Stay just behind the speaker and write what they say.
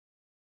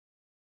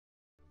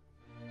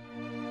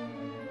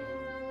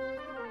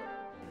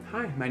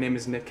Hi, my name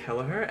is Nick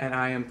Kelliher, and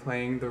I am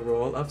playing the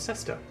role of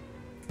Sesto.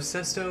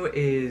 Sesto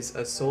is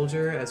a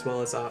soldier as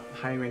well as a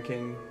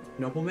high-ranking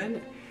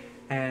nobleman,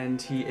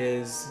 and he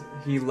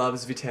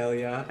loves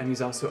Vitalia, and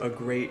he's also a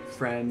great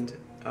friend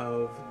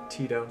of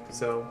Tito.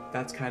 So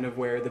that's kind of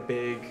where the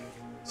big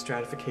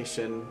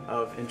stratification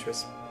of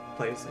interest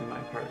plays in my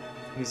part.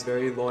 He's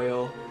very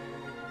loyal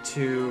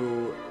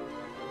to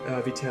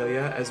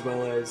Vitalia as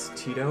well as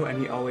Tito,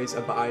 and he always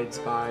abides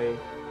by,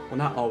 well,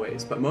 not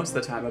always, but most of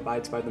the time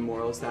abides by the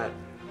morals that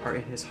are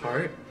in his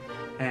heart.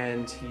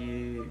 And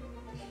he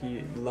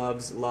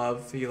loves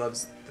love. He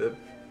loves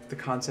the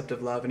concept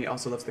of love, and he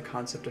also loves the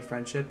concept of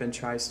friendship and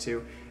tries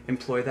to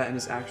employ that in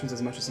his actions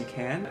as much as he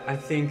can. I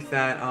think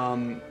that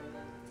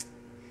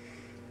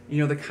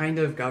the kind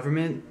of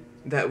government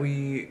that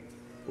we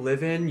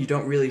live in, you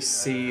don't really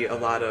see a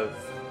lot of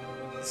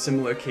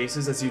similar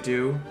cases as you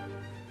do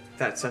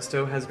that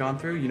Sesto has gone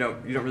through. You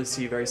don't really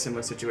see very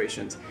similar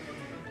situations.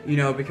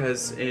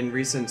 Because in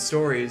recent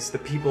stories, the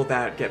people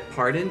that get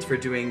pardoned for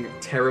doing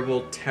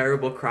terrible,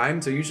 terrible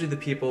crimes are usually the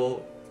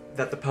people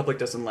that the public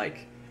doesn't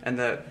like, and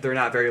that they're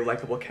not very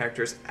likable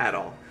characters at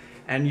all.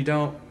 And you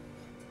don't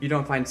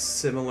find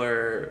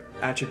similar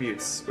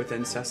attributes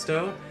within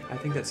Sesto. I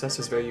think that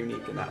Sesto is very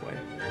unique in that way.